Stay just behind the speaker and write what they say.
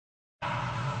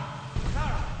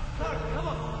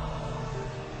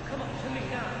me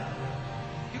now.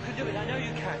 You can do it, I know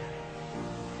you can.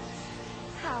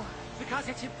 How? Because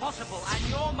it's impossible, and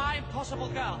you're my impossible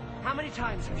girl. How many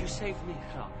times have you saved me,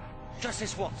 Clara? Just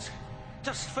this once.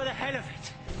 Just for the hell of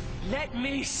it. Let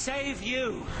me save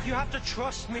you. You have to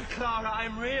trust me, Clara.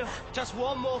 I'm real. Just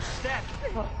one more step.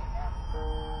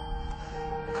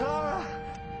 Clara.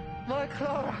 My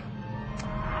Clara.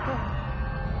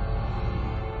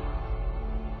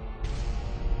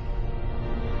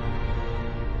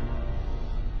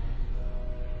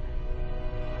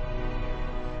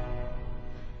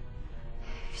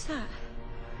 Who's that?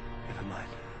 Never mind.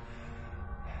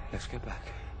 Let's get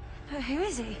back. Who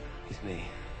is he? It's me.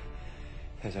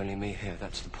 There's only me here,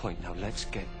 that's the point. Now let's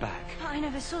get back. I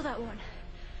never saw that one.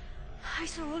 I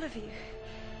saw all of you.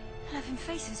 11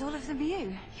 faces, all of them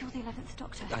you. You're the 11th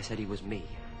Doctor. I said he was me.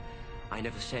 I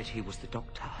never said he was the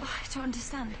Doctor. Oh, I don't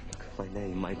understand. My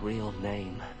name, my real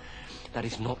name. That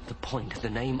is not the point. The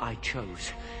name I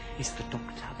chose is the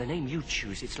Doctor. The name you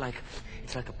choose, it's like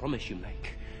a promise you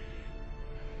make.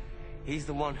 He's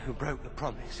the one who broke the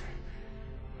promise.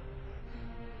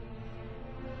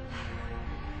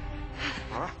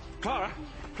 Clara?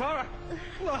 Clara?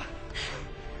 Clara?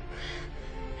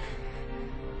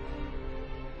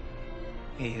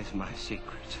 Here's my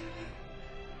secret.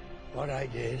 What I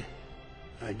did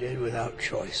without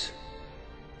choice.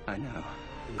 I know.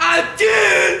 I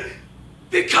did!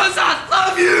 Because I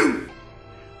love you!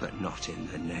 But not in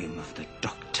the name of the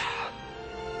Doctor.